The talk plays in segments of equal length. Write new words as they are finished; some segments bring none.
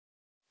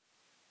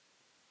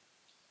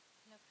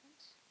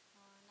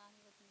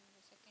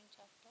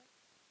Chapter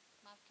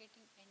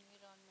marketing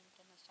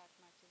ಎನ್ವಿರಾನ್ಮೆಂಟನ್ನು start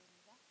ಮಾಡ್ತಿದ್ದೀನಿ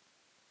ಈಗ.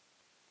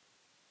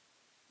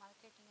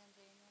 Marketing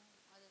ಅಂದರೆ ಏನು,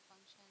 ಅದರ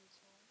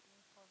ಫಂಕ್ಷನ್ಸು,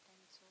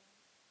 ಇಂಪಾರ್ಟೆನ್ಸು,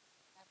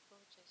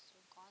 ಅಪ್ರೋಚಸ್ಸು,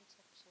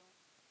 ಕಾನ್ಸೆಪ್ಟ್ಸು,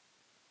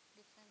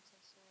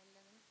 ಡಿಫ್ರೆನ್ಸಸ್ಸು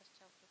ಎಲ್ಲದನ್ನು ಫಸ್ಟ್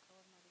ಚಾಪ್ಟರ್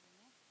ಕವರ್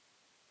ಮಾಡಿದ್ದೀನಿ.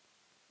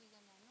 ಈಗ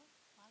ನಾನು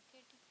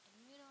ಮಾರ್ಕೆಟಿಂಗ್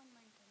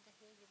ಎನ್ವಿರಾನ್ಮೆಂಟ್ ಅಂತ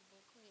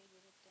ಹೇಗಿರಬೇಕು,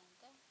 ಹೇಗಿರುತ್ತೆ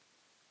ಅಂತ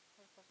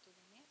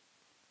ಹೇಳ್ಕೊಡ್ತಿದ್ದೀನಿ.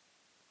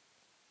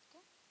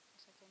 Okay,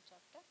 second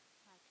chapter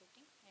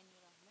marketing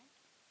environment.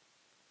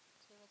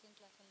 So ಇವತ್ತಿನ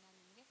ಕ್ಲಾಸಲ್ಲಿ ನಾನು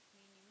ನಿಮಗೆ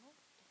ಮೀನಿಂಗು,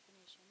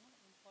 ಡೆಫಿನೇಷನ್ನು,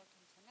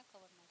 ಇಂಪಾರ್ಟೆನ್ಸನ್ನು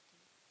ಕವರ್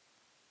ಮಾಡ್ತೀನಿ.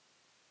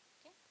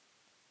 ಓಕೆ,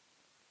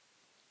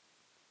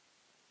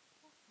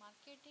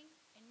 ಮಾರ್ಕೆಟಿಂಗ್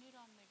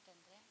ಎನ್ವಿರಾನ್ಮೆಂಟ್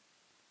ಅಂದರೆ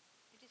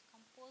it is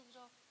composed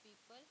of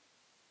people,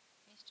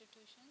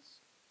 institutions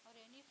or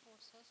any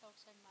forces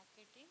outside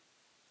marketing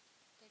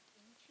that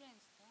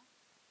influence the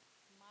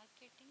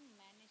marketing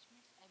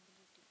management's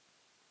ability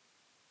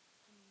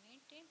to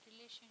maintain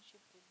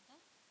relationship with the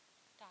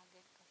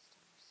target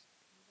customers.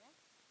 ಅಂದರೆ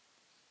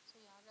so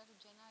ಯಾವ್ದಾದ್ರು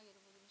ಜನ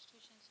ಆಗಿರ್ಬೋದು,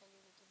 institutions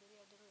ಆಗಿರ್ಬೋದು, ಬೇರೆ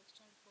ಯಾವ್ದಾದ್ರು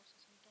external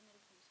forces,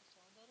 internal forces,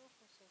 ಯಾವ್ದಾದ್ರು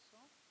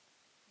forces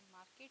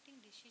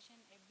marketing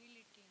decision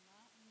ಎಬಿಲಿಟಿನ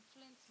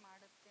influence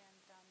ಮಾಡುತ್ತೆ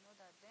ಅಂತ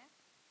ಅನ್ನೋದಾದರೆ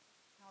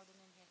ನಾವು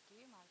ಅದನ್ನೇನು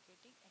ಹೇಳ್ತೀವಿ,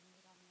 ಮಾರ್ಕೆಟಿಂಗ್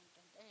ಎನ್ವಿರಾನ್ಮೆಂಟ್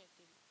ಅಂತ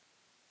ಹೇಳ್ತೀವಿ.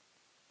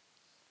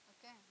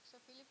 ಓಕೆ, ಸೊ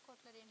ಫಿಲಿಪ್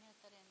ಕೋಟ್ಲರ್ ಏನು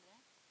ಹೇಳ್ತಾರೆ ಅಂದರೆ,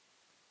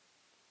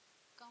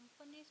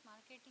 companies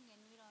marketing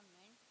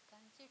environment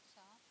consists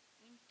of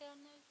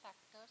internal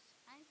factors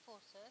and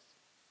forces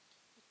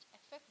which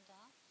effect the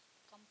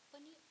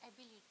company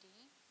ability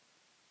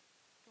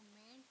to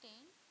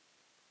maintain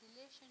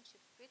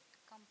relationship with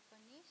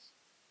companies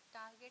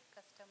target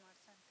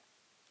customers ಅಂತ.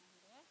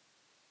 ಅಂದರೆ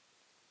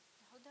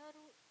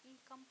ಯಾವುದಾದ್ರು ಈ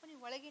ಕಂಪನಿ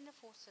ಒಳಗಿನ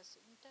forces,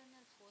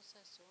 internal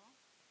forces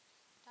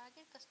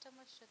target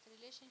customers ಜೊತೆ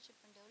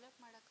ರಿಲೇಷನ್ಶಿಪ್ಪನ್ನು develop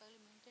ಮಾಡೋಕ್ಕಾಗಲಿ,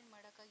 maintain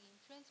ಮಾಡೋಕ್ಕಾಗಿ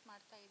influence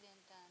ಮಾಡ್ತಾ ಇದೆ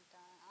ಅಂತ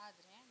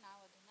ಆದರೆ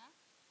ನಾವು ಅದನ್ನು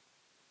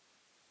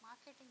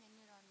ಮಾರ್ಕೆಟಿಂಗ್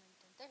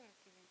ಎನ್ವಿರಾನ್ಮೆಂಟ್ ಅಂತ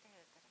ಹೇಳ್ತೀವಿ ಅಂತ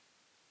ಹೇಳ್ತಾರೆ.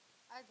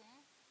 ಅದೇ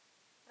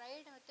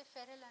ಪ್ರೈಡ್ ಮತ್ತು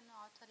ಫೆರೆಲ್ ಅನ್ನೋ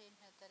ಆಥರ್ ಏನು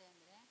ಹೇಳ್ತಾರೆ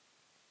ಅಂದರೆ,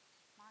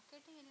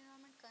 marketing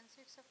environment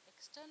consists of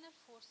external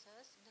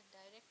forces that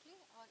directly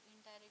R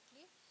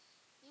indirectly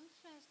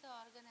influence the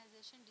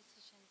organisation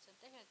decisions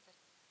ಅಂತ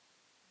ಹೇಳ್ತಾರೆ.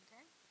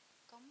 ಅಂದರೆ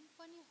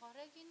ಕಂಪನಿ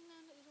ಹೊರಗಿನ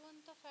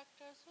ಇರುವಂಥ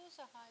ಫ್ಯಾಕ್ಟರ್ಸು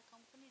ಸಹ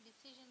ಕಂಪನಿ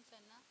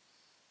ಡಿಸಿಷನ್ಸನ್ನು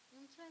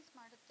ಇನ್ಫ್ಲುಯೆನ್ಸ್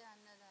ಮಾಡುತ್ತೆ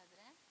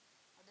ಅನ್ನೋದಾದರೆ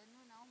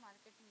ಅದನ್ನು ನಾವು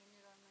ಮಾರ್ಕೆಟಿಂಗ್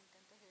ಎನ್ವಿರಾನ್ಮೆಂಟ್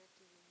ಅಂತ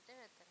ಹೇಳ್ತೀವಿ ಅಂತ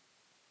ಹೇಳ್ತಾರೆ.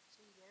 ಸೊ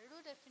ಈ ಎರಡೂ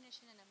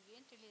ಡೆಫಿನೇಷನ್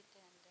ನಮಗೇನು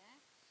ತಿಳಿಯುತ್ತೆ ಅಂದರೆ,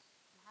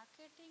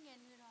 marketing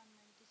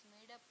environment is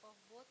made up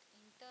of both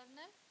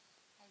internal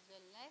as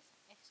well as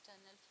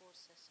external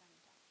forces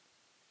ಅಂತ.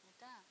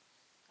 ಆಯಿತಾ,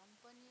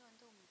 ಕಂಪನಿ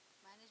ಒಂದು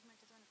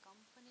ಮ್ಯಾನೇಜ್ಮೆಂಟ್ ಅಥವಾ ಒಂದು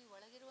ಕಂಪನಿ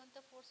ಒಳಗಿರುವಂಥ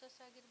ಫೋರ್ಸಸ್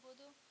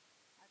ಆಗಿರ್ಬೋದು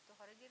ಅಥವಾ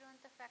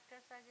ಹೊರಗಿರುವಂಥ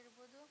ಫ್ಯಾಕ್ಟರ್ಸ್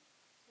ಆಗಿರ್ಬೋದು,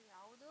 ಸೊ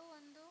ಯಾವುದೋ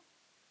ಒಂದು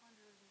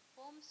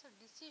ಫರ್ಮ್ಸ್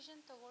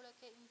ಡಿಸಿಷನ್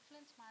ತೊಗೊಳ್ಳೋಕ್ಕೆ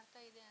ಇನ್ಫ್ಲುಯೆನ್ಸ್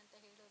ಮಾಡ್ತಾ ಇದೆ ಅಂತ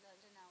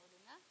ಹೇಳೋದಾದರೆ ನಾವು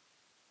ಅದನ್ನು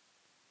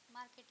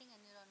ಮಾರ್ಕೆಟಿಂಗ್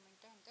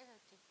ಎನ್ವಿರಾನ್ಮೆಂಟೇ ಅಂತ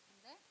ಹೇಳ್ತೀವಿ.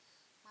 ಅಂದರೆ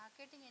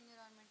marketing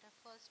environment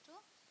refers to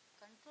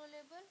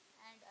controllable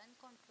and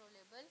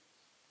uncontrollable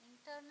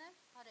internal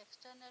R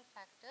external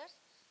factors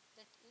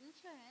that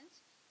influence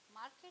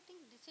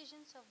marketing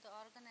decisions of the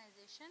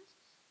organisations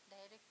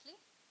directly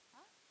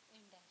R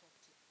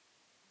indirectly.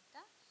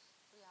 ಆಯಿತಾ,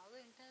 ಸೊ ಯಾವುದೋ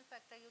ಇಂಟರ್ನಲ್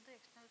ಫ್ಯಾಕ್ಟರ್ ಆಗಿರ್ಬೋದು,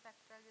 ಎಕ್ಸ್ಟರ್ನಲ್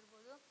ಫ್ಯಾಕ್ಟರ್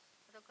ಆಗಿರ್ಬೋದು,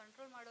 ಅಥವಾ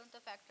ಕಂಟ್ರೋಲ್ ಮಾಡುವಂಥ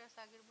ಫ್ಯಾಕ್ಟರ್ಸ್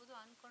ಆಗಿರ್ಬೋದು,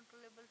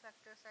 ಅನ್ಕಂಟ್ರೋಲೇಬಲ್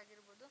ಫ್ಯಾಕ್ಟರ್ಸ್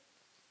ಆಗಿರ್ಬೋದು,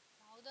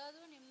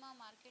 ಯಾವುದಾದ್ರೂ ನಿಮ್ಮ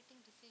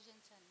ಮಾರ್ಕೆಟಿಂಗ್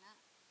ಡಿಸಿಷನ್ಸನ್ನು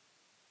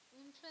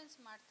ಇನ್ಫ್ಲುಯೆನ್ಸ್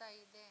ಮಾಡ್ತಾ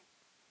ಇದೆ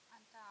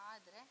ಅಂತ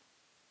ಆದರೆ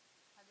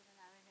ಅದನ್ನು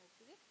ನಾವೇನು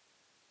ಹೇಳ್ತೀವಿ,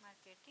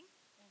 ಮಾರ್ಕೆಟಿಂಗ್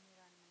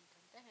ಎನ್ವಿರಾನ್ಮೆಂಟ್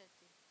ಅಂತ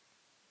ಹೇಳ್ತೀವಿ.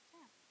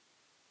 Okay,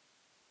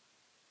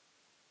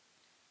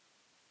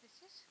 this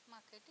is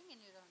marketing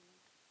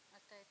environment.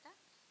 ಅರ್ಥ ಆಯ್ತಾ?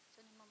 ಸೊ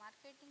ನಿಮ್ಮ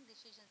ಮಾರ್ಕೆಟಿಂಗ್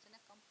ಡಿಸಿಷನ್ಸನ್ನು,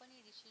 ಕಂಪನಿ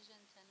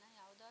ಡಿಸಿಷನ್ಸನ್ನು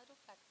ಯಾವುದಾದ್ರೂ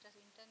ಫ್ಯಾಕ್ಟರ್ಸ್,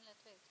 ಇಂಟರ್ನಲ್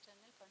ಅಥವಾ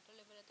ಎಕ್ಸ್ಟರ್ನಲ್,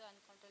 ಕಂಟ್ರೋಲೇಬಲ್ ಅಥವಾ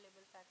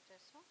ಅನ್ಕಂಟ್ರೋಲೇಬಲ್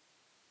ಫ್ಯಾಕ್ಟರ್ಸು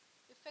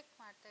ಇಫೆಕ್ಟ್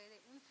ಮಾಡ್ತಾ ಇದೆ,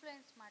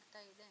 ಇನ್ಫ್ಲುಯೆನ್ಸ್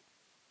ಮಾಡ್ತಾ ಇದೆ,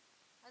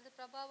 ಅದು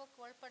ಪ್ರಭಾವಕ್ಕೆ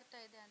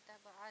ಒಳಪಡ್ತಾ ಇದೆ ಅಂತ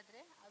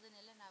ಆದರೆ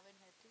ಅದನ್ನೆಲ್ಲ ನಾವೇನು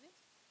ಹೇಳ್ತೀವಿ,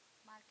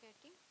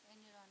 ಮಾರ್ಕೆಟಿಂಗ್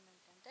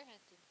ಎನ್ವಿರಾನ್ಮೆಂಟ್ ಅಂತ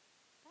ಹೇಳ್ತೀವಿ.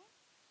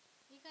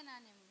 ಈಗ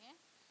ನಾನು ನಿಮಗೆ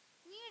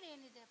need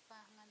ಏನಿದೆಪ್ಪ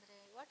ಹಾಗಂದರೆ,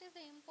 what is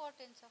the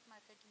importance of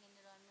marketing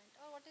environment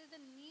R what is the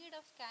need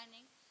of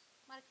scanning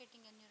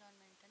marketing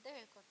environment ಅಂತ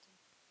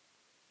ಹೇಳ್ಕೊಡ್ತೀನಿ.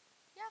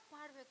 ಯಾಕೆ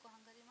ಮಾಡಬೇಕು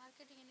ಹಾಗಾದ್ರೆ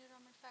ಮಾರ್ಕೆಟಿಂಗ್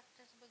ಎನ್ವಿರಾನ್ಮೆಂಟ್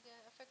ಫ್ಯಾಕ್ಟರ್ಸ್ ಬಗ್ಗೆ,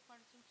 ಎಫೆಕ್ಟ್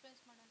ಮಾಡೋದು,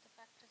 ಇನ್ಫ್ಲುಯೆನ್ಸ್ ಮಾಡುವಂಥ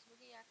ಫ್ಯಾಕ್ಟರ್ಸ್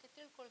ಬಗ್ಗೆ ಯಾಕೆ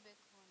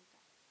ತಿಳ್ಕೊಳ್ಬೇಕು ಅಂತ.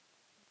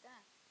 ಆಯಿತಾ,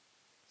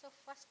 ಸೊ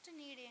ಫಸ್ಟ್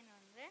ನೀಡ್ ಏನು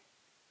ಅಂದರೆ,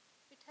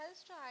 it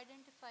helps to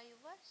identify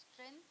your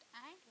strength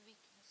and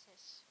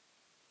weaknesses.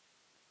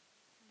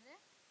 ಅಂದರೆ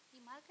ಈ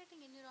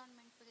ಮಾರ್ಕೆಟಿಂಗ್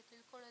ಎನ್ವಿರಾನ್ಮೆಂಟ್ ಬಗ್ಗೆ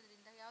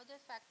ತಿಳ್ಕೊಳ್ಳೋದ್ರಿಂದ, ಯಾವುದೇ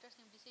ಫ್ಯಾಕ್ಟರ್ಸ್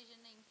ನಿಮ್ಮ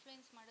ಡಿಸಿಷನ್ನ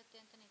ಇನ್ಫ್ಲುಯೆನ್ಸ್ ಮಾಡುತ್ತೆ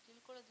ಅಂತ ನೀವು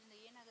ತಿಳ್ಕೊಳ್ಳೋದ್ರಿಂದ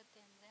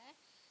ಏನಾಗುತ್ತೆ ಅಂದರೆ,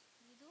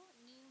 ಇದು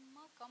ನಿಮ್ಮ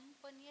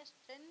ಕಂಪನಿಯ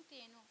ಸ್ಟ್ರೆಂತ್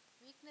ಏನು,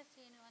 ವೀಕ್ನೆಸ್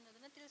ಏನು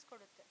ಅನ್ನೋದನ್ನು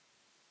ತಿಳಿಸ್ಕೊಡುತ್ತೆ.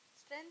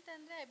 ಸ್ಟ್ರೆಂತ್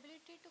ಅಂದರೆ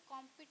ability to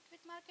compete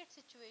with market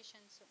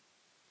situations,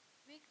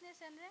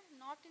 weakness ಅಂದರೆ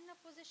not in a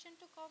position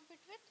to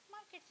compete with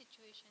market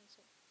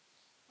situations.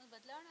 ಒಂದು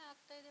ಬದಲಾವಣೆ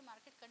ಆಗ್ತಾ ಇದೆ,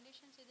 ಮಾರ್ಕೆಟ್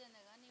ಕಂಡೀಷನ್ಸ್ ಇದೆ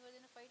ಅಂದಾಗ ನೀವು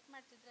ಅದನ್ನು ಫೈಟ್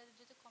ಮಾಡ್ತಿದ್ರೆ, ಅದ್ರ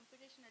ಜೊತೆ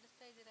ಕಾಂಪಿಟೇಷನ್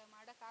ನಡೆಸ್ತಾ ಇದ್ದೀರಾ,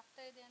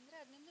 ಮಾಡೋಕ್ಕಾಗ್ತಾ ಇದೆ ಅಂದರೆ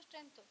ಅದು ನಿಮ್ಮದು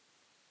ಸ್ಟ್ರೆಂತು.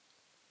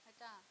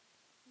 ಆಯಿತಾ,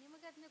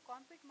 ನಿಮಗೆ ಅದನ್ನ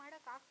ಕಾಂಪೀಟ್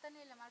ಮಾಡೋಕ್ಕಾಗ್ತಾನೆ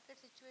ಇಲ್ಲ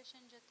ಮಾರ್ಕೆಟ್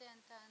ಸಿಚುವೇಶನ್ ಜೊತೆ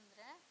ಅಂತ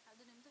ಅಂದರೆ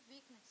ಅದು ನಿಮ್ಮದು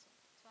ವೀಕ್ನೆಸ್ಸು.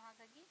 ಸೊ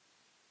ಹಾಗಾಗಿ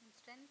ನಿಮ್ಮ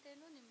ಸ್ಟ್ರೆಂತ್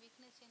ಏನು, ನಿಮ್ಮ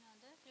ವೀಕ್ನೆಸ್ ಏನು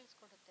ಅಂತ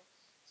ತಿಳಿಸ್ಕೊಡುತ್ತೆ.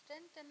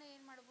 ಸ್ಟ್ರೆಂತನ್ನು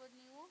ಏನು ಮಾಡ್ಬೋದು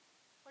ನೀವು,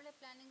 ಒಳ್ಳೆ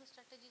ಪ್ಲ್ಯಾನಿಂಗು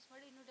ಸ್ಟ್ರಾಟಜೀಸ್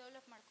ಮಾಡಿ ಇನ್ನೂ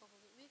ಡೆವಲಪ್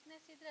ಮಾಡ್ಕೋಬೋದು.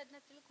 ವೀಕ್ನೆಸ್ ಇದ್ದರೆ ಅದನ್ನ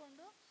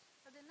ತಿಳ್ಕೊಂಡು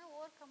ಅದನ್ನು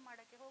ಓವರ್ಕಮ್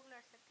ಮಾಡೋಕ್ಕೆ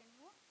ಹೋಗಲಾಡ್ಸೋಕ್ಕೆ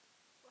ನೀವು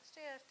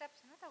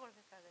ಸ್ಟೆಪ್ಸನ್ನು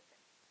ತಗೊಳ್ಬೇಕಾಗತ್ತೆ.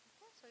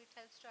 Okay, so it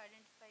helps to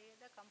identify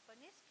the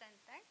companies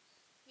strength and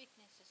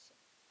weaknesses.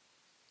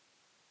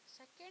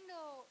 Second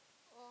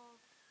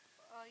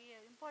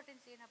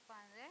importance ಏನಪ್ಪ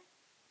ಅಂದರೆ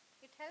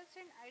it helps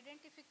in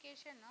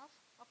identification of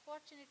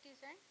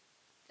opportunities and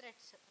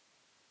threats.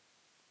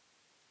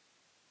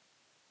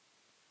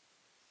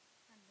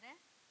 ಅಂದರೆ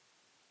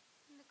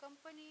ಒಂದು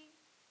ಕಂಪನಿ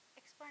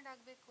ಎಕ್ಸ್ಪಾಂಡ್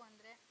ಆಗಬೇಕು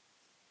ಅಂದರೆ,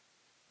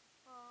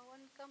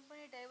 ಒಂದು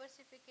ಕಂಪನಿ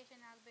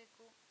ಡೈವರ್ಸಿಫಿಕೇಷನ್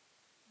ಆಗಬೇಕು,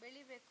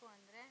 ಬೆಳಿಬೇಕು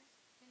ಅಂದರೆ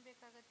ಏನು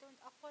ಬೇಕಾಗುತ್ತೆ?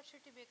 ಒಂದು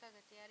ಅಪಾರ್ಚುನಿಟಿ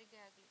ಬೇಕಾಗತ್ತೆ ಯಾರಿಗೇ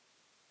ಆಗಲಿ,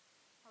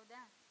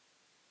 ಹೌದಾ?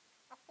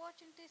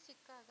 ಅಪಾರ್ಚುನಿಟಿ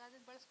ಸಿಕ್ಕಾಗ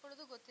ಅದನ್ನು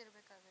ಬಳಸ್ಕೊಳ್ಳೋದು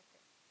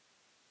ಗೊತ್ತಿರಬೇಕಾಗತ್ತೆ.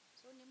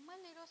 ಸೊ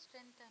ನಿಮ್ಮಲ್ಲಿರೋ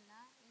ಸ್ಟ್ರೆಂತನ್ನು,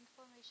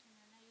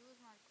 ಇನ್ಫಾರ್ಮೇಷನನ್ನು ಯೂಸ್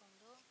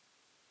ಮಾಡಿಕೊಂಡು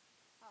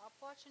ಆ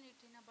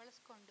ಅಪಾರ್ಚುನಿಟಿನ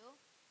ಬಳಸ್ಕೊಂಡು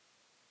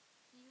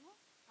ನೀವು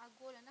ಆ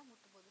ಗೋಲನ್ನು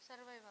ಮುಟ್ಬೋದು,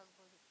 ಸರ್ವೈವ್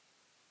ಆಗ್ಬೋದು.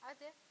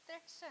 ಅದೇ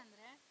ಥ್ರೆಟ್ಸ್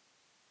ಅಂದರೆ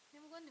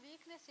ನಿಮಗೊಂದು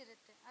ವೀಕ್ನೆಸ್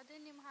ಇರುತ್ತೆ, ಅದೇ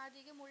ನಿಮ್ಮ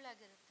ಹಾದಿಗೆ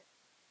ಮುಳ್ಳಾಗಿರುತ್ತೆ.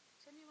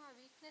 ಸೊ ನೀವು ಆ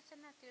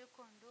ವೀಕ್ನೆಸ್ಸನ್ನು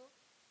ತಿಳ್ಕೊಂಡು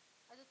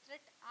ಅದು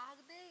ಥ್ರೆಟ್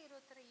ಆಗದೇ ಇರೋ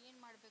ಥರ ಏನು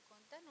ಮಾಡಬೇಕು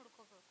ಅಂತ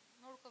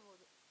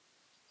ನೋಡ್ಕೋಬೋದು.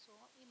 ಸೊ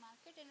ಈ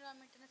ಮಾರ್ಕೆಟ್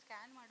ಎನ್ವಿರಾನ್ಮೆಂಟನ್ನು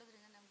ಸ್ಕ್ಯಾನ್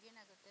ಮಾಡೋದ್ರಿಂದ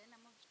ನಮಗೇನಾಗುತ್ತೆ,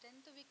 ನಮ್ಮ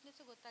ಸ್ಟ್ರೆಂತ್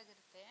ವೀಕ್ನೆಸ್ಸು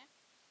ಗೊತ್ತಾಗಿರುತ್ತೆ.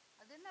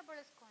 ಅದನ್ನು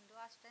ಬಳಸ್ಕೊಂಡು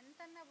ಆ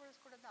ಸ್ಟ್ರೆಂತನ್ನು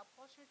ಬಳಸ್ಕೊಡೋದು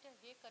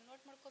ಅಪಾರ್ಚುನಿಟಿಯಾಗಿ ಹೇಗೆ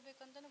ಕನ್ವರ್ಟ್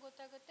ಮಾಡ್ಕೋಬೇಕು ಅಂತಲೂ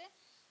ಗೊತ್ತಾಗುತ್ತೆ.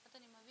 ಮತ್ತು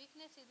ನಿಮ್ಮ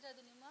ವೀಕ್ನೆಸ್ ಇದ್ದರೆ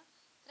ಅದು ನಿಮ್ಮ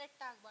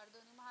ಥ್ರೆಟ್ ಆಗಬಾರ್ದು,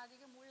 ನಿಮ್ಮ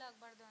ಹಾದಿಗೆ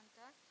ಮುಳ್ಳಾಗಬಾರ್ದು ಅಂತ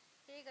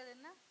ಹೇಗೆ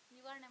ಅದನ್ನು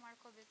ನಿವಾರಣೆ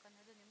ಮಾಡ್ಕೋಬೇಕು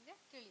ಅನ್ನೋದು ನಿಮಗೆ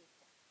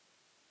ತಿಳಿಯುತ್ತೆ.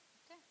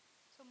 ಓಕೆ,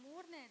 ಸೊ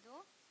ಮೂರನೇದು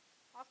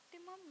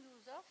optimum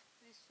use of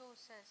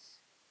resources.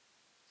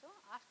 So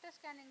after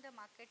scanning the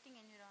marketing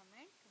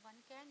environment,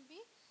 one can be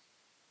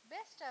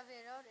best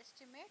aware or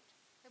estimate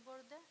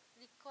about the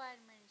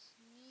requirements,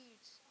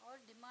 needs or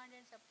demand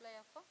and supply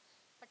of a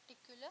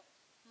particular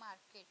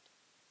market.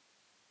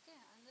 Okay,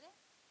 ಅಂದರೆ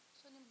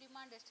so ನಿಮ್ಮ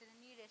demand ಎಷ್ಟಿದೆ,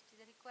 need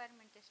ಎಷ್ಟಿದೆ,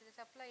 requirement ಎಷ್ಟಿದೆ,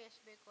 supply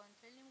ಎಷ್ಟು ಬೇಕು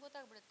ಅಂತೇಳಿ ನಿಮ್ಗೆ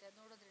ಗೊತ್ತಾಗ್ಬಿಡುತ್ತೆ ಅದು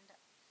ನೋಡೋದ್ರಿಂದ.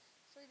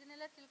 ಸೊ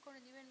ಇದನ್ನೆಲ್ಲ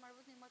ತಿಳ್ಕೊಂಡು ನೀವೇನು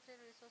ಮಾಡ್ಬೋದು, ನಿಮ್ಮ ಹತ್ರ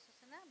ಇರೋ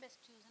ರಿಸೋರ್ಸಸ್ಸನ್ನು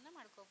ಬೆಸ್ಟ್ ಯೂಸನ್ನು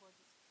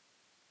ಮಾಡ್ಕೋಬೋದು.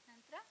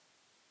 ನಂತರ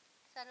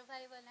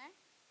survival and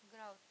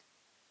growth.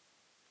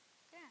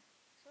 Okay,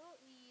 so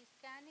ಈ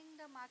scanning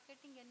the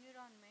marketing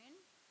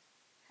environment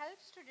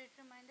helps to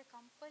determine the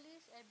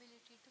company's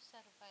ability to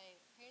survive.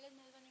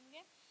 ಹೇಳಿದ್ನಲ್ವ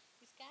ನಿಮಗೆ,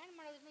 ಈ ಸ್ಕ್ಯಾನ್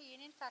ಮಾಡೋದ್ರಿಂದ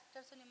ಏನೇನು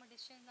ಫ್ಯಾಕ್ಟರ್ಸು ನಿಮ್ಮ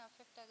ಡಿಸಿಷನ್ನ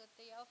ಅಫೆಕ್ಟ್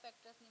ಆಗುತ್ತೆ, ಯಾವ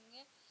ಫ್ಯಾಕ್ಟರ್ಸ್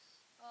ನಿಮಗೆ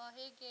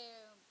ಹೇಗೆ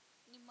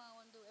ನಿಮ್ಮ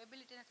ಒಂದು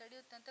ಎಬಿಲಿಟಿನ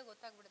ತಡೆಯುತ್ತೆ ಅಂತ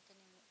ಗೊತ್ತಾಗ್ಬಿಡುತ್ತೆ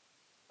ನಿಮಗೆ.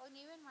 ಅವಾಗ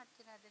ನೀವೇನು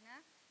ಮಾಡ್ತೀರಾ, ಅದನ್ನು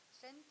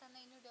ಸ್ಟ್ರೆಂತನ್ನು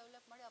ಇನ್ನೂ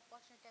ಡೆವಲಪ್ ಮಾಡಿ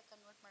ಅಪಾರ್ಚುನಿಟಿಯಾಗಿ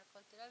ಕನ್ವರ್ಟ್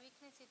ಮಾಡ್ಕೊಳ್ತೀರಾ.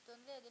 ವೀಕ್ನೆಸ್ ಇತ್ತು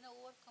ಅಂದರೆ ಅದನ್ನು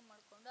ಓವರ್ಕಮ್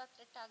ಮಾಡಿಕೊಂಡು ಆ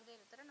ಥ್ರೆಟ್ ಆಗದೇ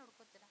ಇರೋ ಥರ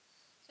ನೋಡ್ಕೋತೀರಾ.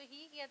 ಸೊ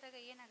ಹೀಗೆ ಆದಾಗ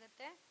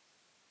ಏನಾಗುತ್ತೆ,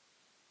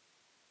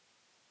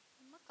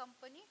 ನಿಮ್ಮ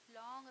ಕಂಪನಿ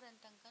ಲಾಂಗ್ ರನ್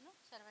ತನಕನೂ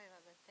ಸರ್ವೈವ್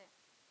ಆಗುತ್ತೆ.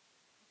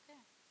 ಓಕೆ,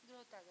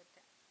 ಗ್ರೋತ್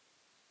ಆಗುತ್ತೆ.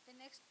 The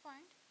next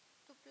point,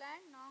 to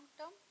plan long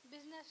term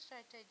business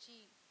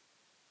strategy.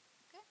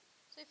 Okay,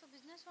 so if a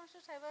business wants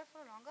to survive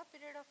for longer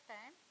period of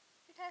time,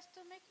 it has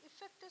to make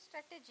effective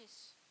strategies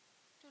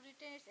to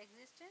retain its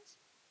existence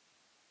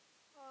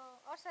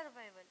or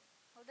survival.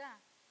 ಹೌದಾ?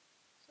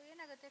 So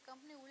ಏನಾಗುತ್ತೆ,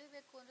 company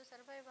ಉಳಿಬೇಕು ಅಂದರೆ,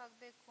 survive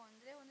ಆಗಬೇಕು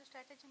ಅಂದರೆ ಒಂದು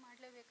strategy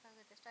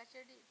ಮಾಡಲೇಬೇಕಾಗುತ್ತೆ.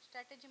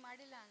 Strategy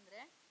ಮಾಡಿಲ್ಲ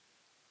ಅಂದರೆ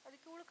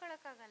ಅದಕ್ಕೆ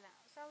ಉಳ್ಕೊಳ್ಳೋಕ್ಕಾಗಲ್ಲ.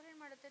 ಸೊ ಅವ್ರೇನು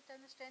ಮಾಡುತ್ತೆ,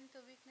 ತನ್ನ strength,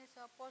 weakness,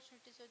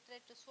 ಅಪಾರ್ಚುನಿಟೀಸು,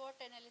 threat, SWOT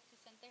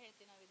analysis ಅಂತ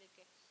ಹೇಳ್ತೀವಿ ನಾವು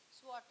ಇದಕ್ಕೆ.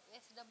 SWOT,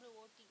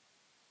 SWOT,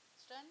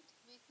 strength,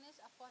 weakness,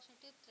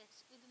 opportunity,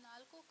 threats. ಇದು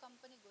 4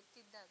 ಕಂಪನಿ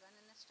ಗೊತ್ತಿದ್ದಾಗ,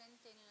 ನನ್ನ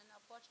ಸ್ಟ್ರೆಂತ್ ಏನು, ನನ್ನ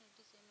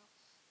ಅಪಾರ್ಚುನಿಟೀಸ್ ಏನು,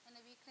 ನನ್ನ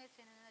ವೀಕ್ನೆಸ್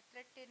ಏನು, ನನ್ನ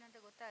ಥ್ರೆಟ್ ಏನು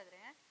ಅಂತ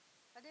ಗೊತ್ತಾದರೆ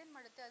ಅದೇನು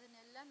ಮಾಡುತ್ತೆ,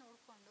 ಅದನ್ನೆಲ್ಲ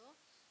ನೋಡಿಕೊಂಡು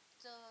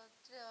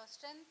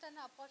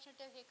ಸ್ಟ್ರೆಂತನ್ನು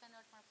ಅಪಾರ್ಚುನಿಟಿಯಾಗಿ ಹೇಗೆ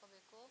ಕನ್ವರ್ಟ್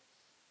ಮಾಡ್ಕೋಬೇಕು,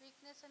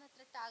 ವೀಕ್ನೆಸ್ಸನ್ನು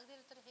ಥ್ರೆಟ್ ಆಗದೇ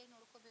ಇರೋ ಥರ ಹೇಗೆ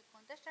ನೋಡ್ಕೋಬೇಕು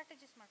ಅಂತ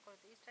ಸ್ಟ್ರಾಟಜೀಸ್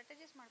ಮಾಡ್ಕೊಳ್ಳುತ್ತೆ. ಈ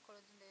ಸ್ಟ್ರಾಟಜೀಸ್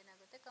ಮಾಡ್ಕೊಳ್ಳೋದ್ರಿಂದ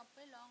ಏನಾಗುತ್ತೆ,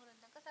 ಕಂಪನಿ ಲಾಂಗ್ ರನ್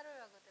ತನಕ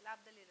ಸರ್ವೈವ್ ಆಗುತ್ತೆ,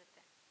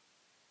 ಲಾಭದಲ್ಲಿರುತ್ತೆ.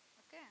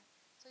 ಓಕೆ,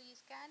 ಸೊ ಈ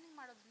ಸ್ಕ್ಯಾನಿಂಗ್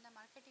ಮಾಡೋದ್ರಿಂದ,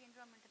 ಮಾರ್ಕೆಟಿಂಗ್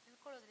ಎನ್ವಿರಾನ್ಮೆಂಟ್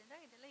ತಿಳ್ಕೊಳ್ಳೋದ್ರಿಂದ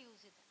ಇದೆಲ್ಲ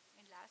ಯೂಸ್ ಇದೆ.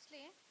 And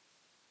lastly,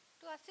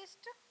 to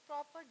assist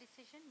proper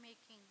decision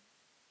making.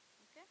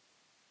 Okay,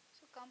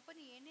 so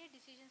company ಏನೇ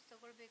decisions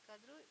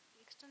ತೊಗೊಳ್ಬೇಕಾದ್ರೂ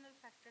external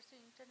factors,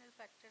 internal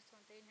factors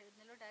ಅಂತ ಏನು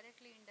ಹೇಳಿದ್ನಲ್ಲೋ,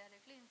 ಡೈರೆಕ್ಟ್ಲಿ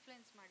ಇಂಡೈರೆಕ್ಟ್ಲಿ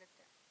ಇನ್ಫ್ಲುಯೆನ್ಸ್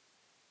ಮಾಡುತ್ತೆ.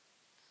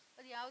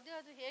 ಅದು ಯಾವುದೇ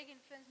ಅದು ಹೇಗೆ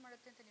ಇನ್ಫ್ಲುಯೆನ್ಸ್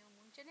ಮಾಡುತ್ತೆ ಅಂತ ನೀವು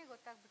ಮುಂಚೆನೇ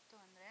ಗೊತ್ತಾಗ್ಬಿಡ್ತು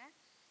ಅಂದರೆ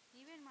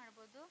ನೀವೇನು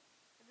ಮಾಡ್ಬೋದು,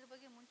 ಅದ್ರ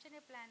ಬಗ್ಗೆ ಮುಂಚೆನೇ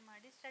ಪ್ಲ್ಯಾನ್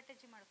ಮಾಡಿ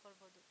ಸ್ಟ್ರಾಟಜಿ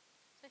ಮಾಡ್ಕೊಳ್ಬೋದು.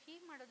 ಸೊ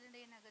ಹೀಗೆ ಮಾಡೋದ್ರಿಂದ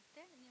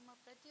ಏನಾಗುತ್ತೆ, ನಿಮ್ಮ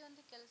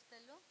ಪ್ರತಿಯೊಂದು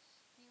ಕೆಲಸದಲ್ಲೂ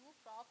ನೀವು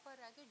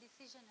ಪ್ರಾಪರಾಗಿ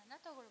ಡಿಸಿಷನನ್ನು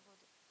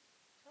ತಗೊಳ್ಬೋದು.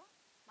 ಸೊ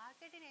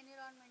ಮಾರ್ಕೆಟಿಂಗ್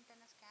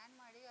ಎನ್ವಿರಾನ್ಮೆಂಟನ್ನು ಸ್ಕ್ಯಾನ್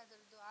ಮಾಡಿ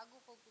ಅದರದ್ದು ಆಗು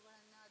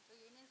ಹೋಗುಗಳನ್ನು ಅಥವಾ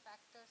ಏನೇನು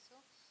ಫ್ಯಾಕ್ಟರ್ಸು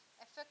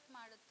ಎಫೆಕ್ಟ್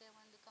ಮಾಡುತ್ತೆ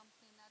ಒಂದು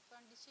ಕಂಪ್ನಿನ, ಅಥವಾ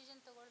ಒಂದು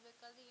ಡಿಸಿಷನ್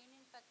ತೊಗೊಳ್ಬೇಕಾದ್ರೆ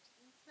ಏನೇನು ಫ್ಯಾಕ್ಟರ್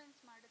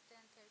ಇನ್ಫ್ಲುಯೆನ್ಸ್ ಮಾಡುತ್ತೆ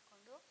ಅಂತ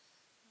ಹೇಳ್ಕೊಂಡು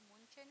ನೀವು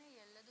ಮುಂಚೆನೇ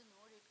ಎಲ್ಲದೂ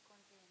ನೋಡಿ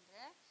ಇಟ್ಕೊಂಡ್ರಿ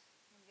ಅಂದರೆ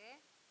ನಿಮಗೆ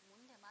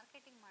ಮುಂದೆ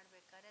ಮಾರ್ಕೆಟಿಂಗ್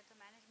ಮಾಡಬೇಕಾದ್ರೆ ಅಥವಾ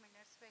ಮ್ಯಾನೇಜ್ಮೆಂಟ್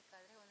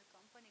ನಡೆಸಬೇಕಾದ್ರೆ ಒಂದು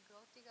ಕಂಪನಿ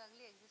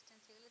ಗ್ರೋತಿಗಾಗಲಿ,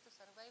 ಎಕ್ಸಿಸ್ಟೆನ್ಸಿಗಾಗಲಿ ಅಥವಾ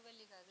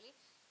ಸರ್ವೈವಲ್ಲಿಗಾಗಲಿ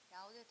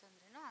ಯಾವುದೇ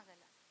ತೊಂದರೆನೂ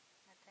ಆಗಲ್ಲ.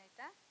 ಅರ್ಥ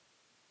ಆಯ್ತಾ?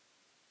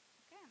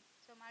 ಓಕೆ,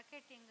 ಸೊ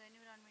ಮಾರ್ಕೆಟಿಂಗ್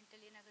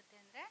ಎನ್ವಿರಾನ್ಮೆಂಟಲ್ಲಿ ಏನಾಗುತ್ತೆ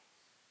ಅಂದರೆ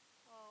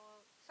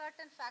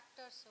ಸರ್ಟನ್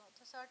ಫ್ಯಾಕ್ಟರ್ಸು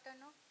ಅಥವಾ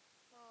certain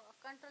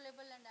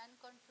controllable and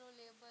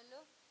uncontrollable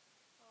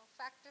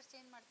factors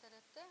ಏನು ಮಾಡ್ತಾ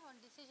ಇರುತ್ತೆ, ಒಂದು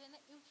ಡಿಸಿಷನ್ನ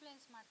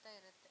ಇನ್ಫ್ಲುಯೆನ್ಸ್ ಮಾಡ್ತಾ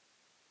ಇರುತ್ತೆ.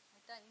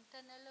 ಆಯಿತಾ?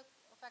 ಇಂಟರ್ನಲ್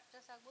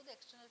ಫ್ಯಾಕ್ಟರ್ಸ್ ಆಗ್ಬೋದು,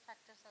 ಎಕ್ಸ್ಟರ್ನಲ್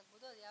ಫ್ಯಾಕ್ಟರ್ಸ್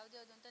ಆಗ್ಬೋದು. ಅದು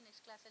ಯಾವುದು ಅಂತ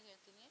ನೆಕ್ಸ್ಟ್ ಕ್ಲಾಸಲ್ಲಿ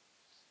ಹೇಳ್ತೀನಿ.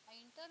 ಆ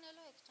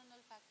ಇಂಟರ್ನಲ್ಲು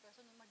ಎಕ್ಸ್ಟರ್ನಲ್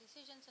ಫ್ಯಾಕ್ಟರ್ಸು ನಿಮ್ಮ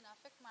ಡಿಸಿಷನ್ಸನ್ನು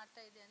ಅಫೆಕ್ಟ್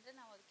ಮಾಡ್ತಾ ಇದೆ ಅಂದರೆ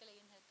ನಾವು ಅದಕ್ಕೆಲ್ಲ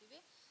ಏನು ಹೇಳ್ತೀವಿ,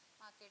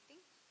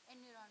 ಮಾರ್ಕೆಟಿಂಗ್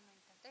ಎನ್ವಿರಾನ್ಮೆಂಟ್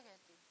ಎನ್ವಿರಾನ್ಮೆಂಟ್ ಅಂತ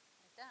ಹೇಳ್ತೀವಿ,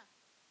 ಆಯಿತಾ.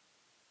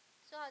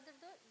 ಸೊ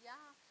ಅದ್ರದ್ದು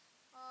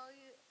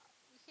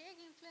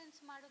ಹೇಗೆ ಇನ್ಫ್ಲುಯೆನ್ಸ್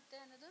ಮಾಡುತ್ತೆ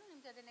ಅನ್ನೋದು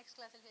ನಿಮಗೆ ಅದೇ ನೆಕ್ಸ್ಟ್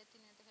ಕ್ಲಾಸಲ್ಲಿ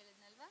ಹೇಳ್ತೀನಿ ಅಂತ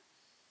ಹೇಳಿದ್ನಲ್ವಾ.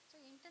 ಸೊ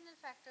ಇಂಟರ್ನಲ್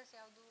ಫ್ಯಾಕ್ಟರ್ಸ್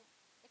ಯಾವುದು,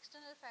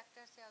 ಎಕ್ಸ್ಟರ್ನಲ್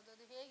ಫ್ಯಾಕ್ಟರ್ಸ್ ಯಾವುದು,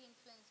 ಅದು ಹೇಗೆ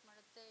ಇನ್ಫ್ಲುಯೆನ್ಸ್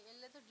ಮಾಡುತ್ತೆ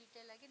ಎಲ್ಲದೂ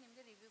ಡೀಟೇಲಾಗಿ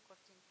ನಿಮಗೆ ರಿವ್ಯೂ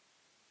ಕೊಡ್ತೀನಿ.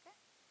 ಓಕೆ.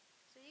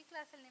 ಸೊ ಈ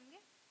ಕ್ಲಾಸಲ್ಲಿ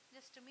ನಿಮಗೆ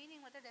ಜಸ್ಟ್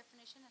ಮೀನಿಂಗ್ ಮತ್ತು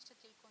ಡೆಫಿನೇಷನ್ ಅಷ್ಟೇ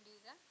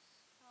ತಿಳ್ಕೊಂಡಿದ್ದೀರಾ.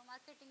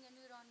 ಮಾರ್ಕೆಟಿಂಗ್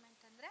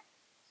ಎನ್ವಿರಾನ್ಮೆಂಟ್ ಅಂದರೆ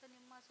ಸೊ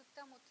ನಿಮ್ಮ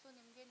ಸುತ್ತಮುತ್ತಲು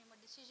ನಿಮಗೆ ನಿಮ್ಮ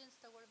ಡಿಸಿಷನ್ಸ್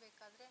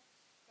ತೊಗೊಳ್ಬೇಕಾದ್ರೆ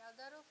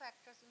ಯಾವ್ದಾದ್ರು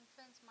ಫ್ಯಾಕ್ಟರ್ಸ್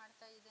ಇನ್ಫ್ಲುಯೆನ್ಸ್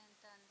ಮಾಡ್ತಾ ಇದೆ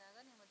ಅಂತ ಅಂದಾಗ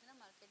ನೀವು ಅದನ್ನು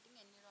ಮಾರ್ಕೆಟಿಂಗ್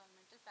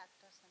ಎನ್ವಿರಾನ್ಮೆಂಟಲ್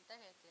ಫ್ಯಾಕ್ಟರ್ಸ್ ಅಂತ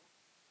ಹೇಳ್ತೀರಾ.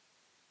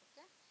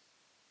 ಓಕೆ.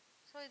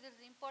 ಸೊ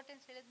ಇದ್ರದ್ದು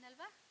ಇಂಪಾರ್ಟೆನ್ಸ್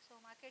ಹೇಳಿದ್ನಲ್ವಾ. ಸೊ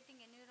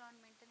ಮಾರ್ಕೆಟಿಂಗ್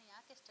ಎನ್ವಿರಾನ್ಮೆಂಟನ್ನು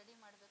ಯಾಕೆ ಸ್ಟಡಿ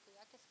ಮಾಡಬೇಕು,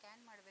 ಯಾಕೆ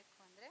ಸ್ಕ್ಯಾನ್ ಮಾಡಬೇಕು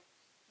ಅಂದರೆ,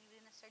 ನೀವು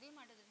ಇದನ್ನು ಸ್ಟಡಿ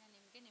ಮಾಡೋದ್ರಿಂದ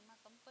ನಿಮಗೆ ನಿಮ್ಮ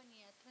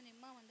ಕಂಪನಿಯ ಅಥವಾ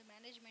ನಿಮ್ಮ ಒಂದು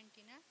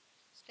ಮ್ಯಾನೇಜ್ಮೆಂಟಿನ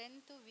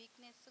ಸ್ಟ್ರೆಂತು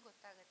ವೀಕ್ನೆಸ್ಸು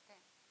ಗೊತ್ತಾಗುತ್ತೆ.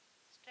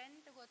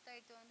 ಸ್ಟ್ರೆಂತ್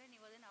ಗೊತ್ತಾಯಿತು ಅಂದರೆ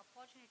ನೀವು ಅದನ್ನು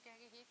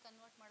ಅಪಾರ್ಚುನಿಟಿಯಾಗಿ ಹೇಗೆ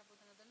ಕನ್ವರ್ಟ್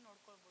ಮಾಡ್ಬೋದು ಅನ್ನೋದನ್ನು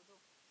ನೋಡ್ಕೊಳ್ಬೋದು.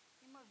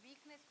 ನಿಮ್ಮ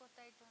ವೀಕ್ನೆಸ್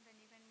ಗೊತ್ತಾಯಿತು ಅಂದರೆ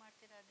ನೀವೇನು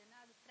ಮಾಡ್ತೀರಾ, ಅದನ್ನು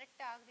ಅದು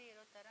ಥ್ರೆಟ್ ಆಗದೆ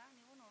ಇರೋ ಥರ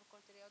ನೀವು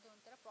ನೋಡ್ಕೊಳ್ತೀರಾ, ಯಾವುದೋ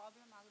ಒಂಥರ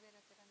ಪ್ರಾಬ್ಲಮ್ ಆಗದೆ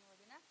ಇರೋ ಥರ ನೀವು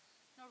ಅದನ್ನು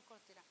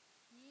ನೋಡ್ಕೊಳ್ತೀರಾ.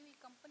 ನೀವು ಈ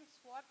ಕಂಪನಿ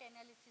ಸ್ವಾಟ್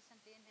ಅನಾಲಿಸಿಸ್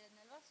ಅಂತ ಏನು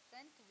ಹೇಳಿದ್ನಲ್ವ,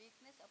 ಸ್ಟ್ರೆಂತ್,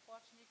 ವೀಕ್ನೆಸ್,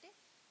 ಅಪಾರ್ಚುನಿಟಿ,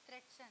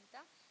 ಥ್ರೆಟ್ಸ್ ಅಂತ,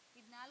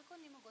 ಇದು ನಾಲ್ಕು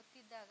ನಿಮಗೆ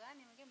ಗೊತ್ತಿದ್ದಾಗ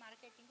ನಿಮಗೆ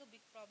ಮಾರ್ಕೆಟಿಂಗು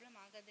ಬಿಗ್ ಪ್ರಾಬ್ಲಮ್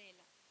ಆಗೋದೇ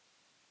ಇಲ್ಲ.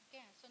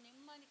 ಓಕೆ. ಸೊ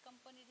ನಿಮ್ಮ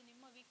ಕಂಪನಿದು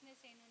ನಿಮ್ಮ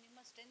ವೀಕ್ನೆಸ್ ಏನು, ನಿಮ್ಮ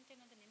ಸ್ಟ್ರೆಂತ್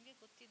ಏನು ಅಂತ ನಿಮಗೆ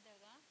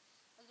ಗೊತ್ತಿದ್ದಾಗ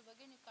ಅದ್ರ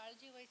ಬಗ್ಗೆ ನೀವು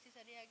ಕಾಳಜಿ ವಹಿಸಿ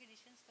ಸರಿಯಾಗಿ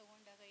ಡಿಸಿಷನ್ಸ್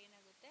ತೊಗೊಂಡಾಗ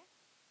ಏನಾಗುತ್ತೆ,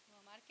 ನಿಮ್ಮ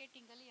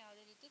ಮಾರ್ಕೆಟಿಂಗಲ್ಲಿ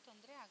ಯಾವುದೇ ರೀತಿ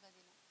ತೊಂದರೆ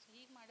ಆಗೋದಿಲ್ಲ. ಸೊ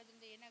ಹೀಗೆ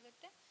ಮಾಡೋದ್ರಿಂದ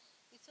ಏನಾಗುತ್ತೆ,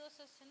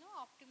 ರಿಸೋರ್ಸಸ್ಸನ್ನು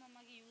ಆಪ್ಟಿಮಮ್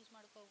ಆಗಿ ಯೂಸ್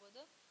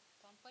ಮಾಡ್ಕೋಬೋದು,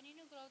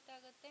 ಕಂಪನಿನೂ ಗ್ರೋತ್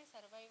ಆಗುತ್ತೆ,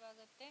 ಸರ್ವೈವ್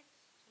ಆಗುತ್ತೆ.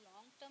 ಸೊ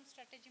ಲಾಂಗ್ ಟರ್ಮ್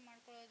ಸ್ಟ್ರಾಟಜಿ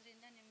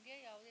ಮಾಡ್ಕೊಳ್ಳೋದ್ರಿಂದ ನಿಮಗೆ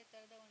ಯಾವುದೇ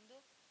ಥರದ ಒಂದು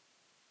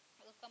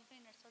ಕಂಪ್ನಿ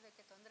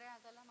ನಡೆಸೋದಕ್ಕೆ ತೊಂದರೆ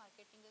ಆಗೋಲ್ಲ,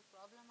 ಮಾರ್ಕೆಟಿಂಗಿಗೆ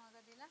ಪ್ರಾಬ್ಲಮ್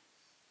ಆಗೋದಿಲ್ಲ.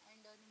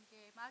 ಆ್ಯಂಡ್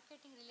ನಿಮಗೆ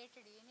ಮಾರ್ಕೆಟಿಂಗ್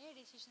ರಿಲೇಟೆಡ್ ಏನೇ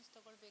ಡಿಸಿಷನ್ಸ್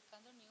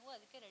ತೊಗೊಳ್ಬೇಕಂದ್ರೂ ನೀವು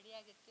ಅದಕ್ಕೆ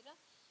ರೆಡಿಯಾಗಿರ್ತೀರ,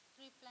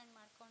 ಪ್ರೀ ಪ್ಲ್ಯಾನ್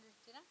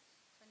ಮಾಡ್ಕೊಂಡಿರ್ತೀರ.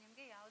 ಸೊ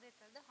ನಿಮಗೆ ಯಾವುದೇ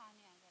ಥರದ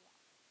ಹಾನಿ ಆಗೋಲ್ಲ,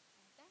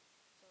 ಆಯಿತಾ.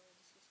 So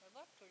this is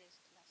about today's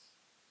class.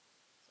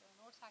 So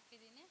notes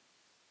ಹಾಕಿದ್ದೀನಿ,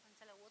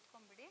 ಒಂದ್ಸಲ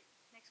ಓದ್ಕೊಂಬಿಡಿ.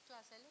 ನೆಕ್ಸ್ಟ್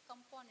ಕ್ಲಾಸಲ್ಲಿ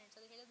ಕಂಪೋನೆಂಟ್ಸ್,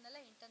 ಅದು ಹೇಳಿದ್ನಲ್ಲ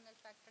ಇಂಟರ್ನಲ್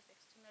ಫ್ಯಾಕ್ಟರ್ಸ್,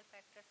 ಎಕ್ಸ್ಟರ್ನಲ್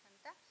ಫ್ಯಾಕ್ಟರ್ಸ್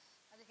ಅಂತ,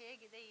 ಅದು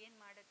ಹೇಗಿದೆ, ಏನು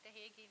ಮಾಡುತ್ತೆ,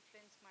 ಹೇಗೆ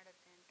ಇನ್ಫ್ಲುಯೆನ್ಸ್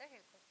ಮಾಡುತ್ತೆ ಅಂತ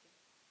ಹೇಳ್ಕೊಡ್ತೀನಿ.